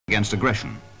against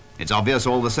aggression. It's obvious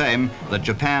all the same that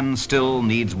Japan still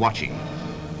needs watching.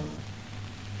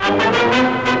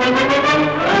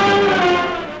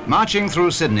 Marching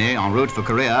through Sydney en route for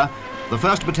Korea, the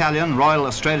First Battalion, Royal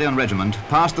Australian Regiment,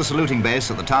 passed the saluting base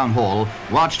at the town hall,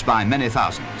 watched by many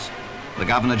thousands. The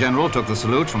Governor-General took the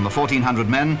salute from the 1,400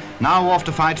 men, now off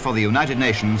to fight for the United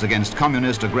Nations against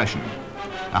communist aggression.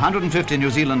 150 New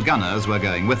Zealand gunners were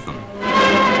going with them.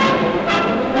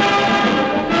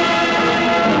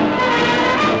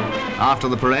 After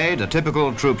the parade, a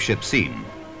typical troopship scene.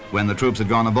 When the troops had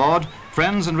gone aboard,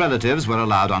 friends and relatives were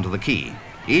allowed onto the quay,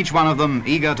 each one of them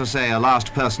eager to say a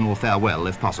last personal farewell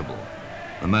if possible.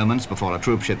 The moments before a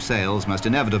troopship sails must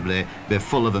inevitably be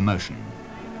full of emotion.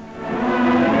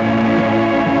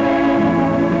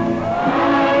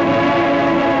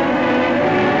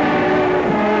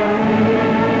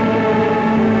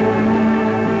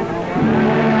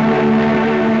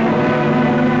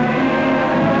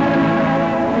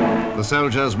 The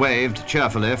soldiers waved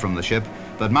cheerfully from the ship,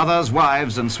 but mothers,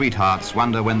 wives and sweethearts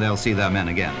wonder when they'll see their men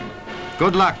again.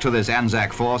 Good luck to this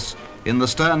Anzac force in the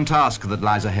stern task that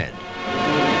lies ahead.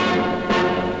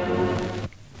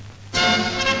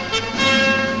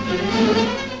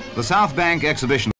 The South Bank exhibition